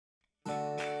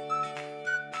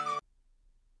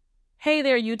Hey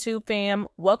there, YouTube fam.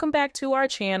 Welcome back to our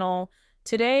channel.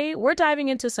 Today, we're diving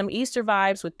into some Easter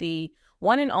vibes with the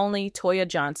one and only Toya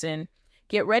Johnson.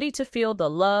 Get ready to feel the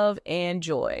love and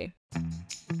joy.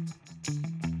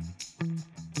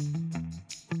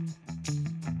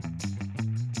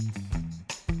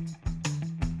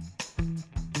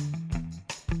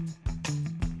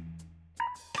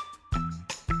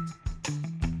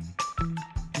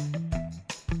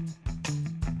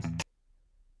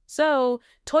 So,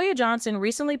 Toya Johnson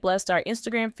recently blessed our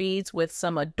Instagram feeds with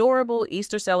some adorable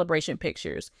Easter celebration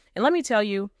pictures. And let me tell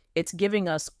you, it's giving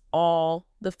us all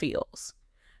the feels.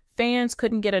 Fans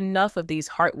couldn't get enough of these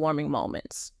heartwarming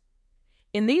moments.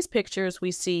 In these pictures,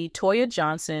 we see Toya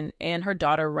Johnson and her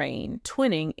daughter Reign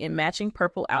twinning in matching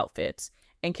purple outfits.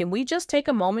 And can we just take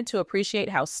a moment to appreciate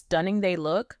how stunning they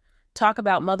look? Talk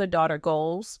about mother-daughter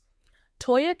goals.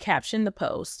 Toya captioned the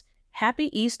post, "Happy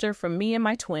Easter from me and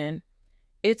my twin."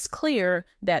 It's clear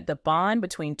that the bond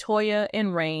between Toya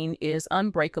and Reign is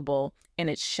unbreakable, and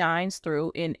it shines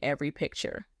through in every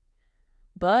picture.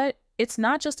 But it's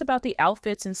not just about the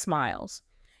outfits and smiles.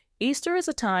 Easter is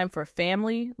a time for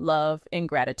family, love, and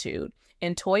gratitude,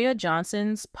 and Toya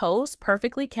Johnson's post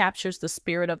perfectly captures the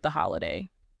spirit of the holiday.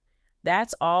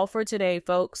 That's all for today,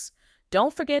 folks.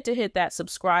 Don't forget to hit that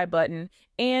subscribe button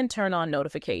and turn on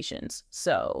notifications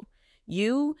so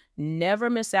you never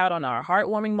miss out on our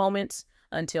heartwarming moments.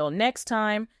 Until next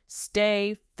time,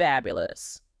 stay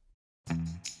fabulous.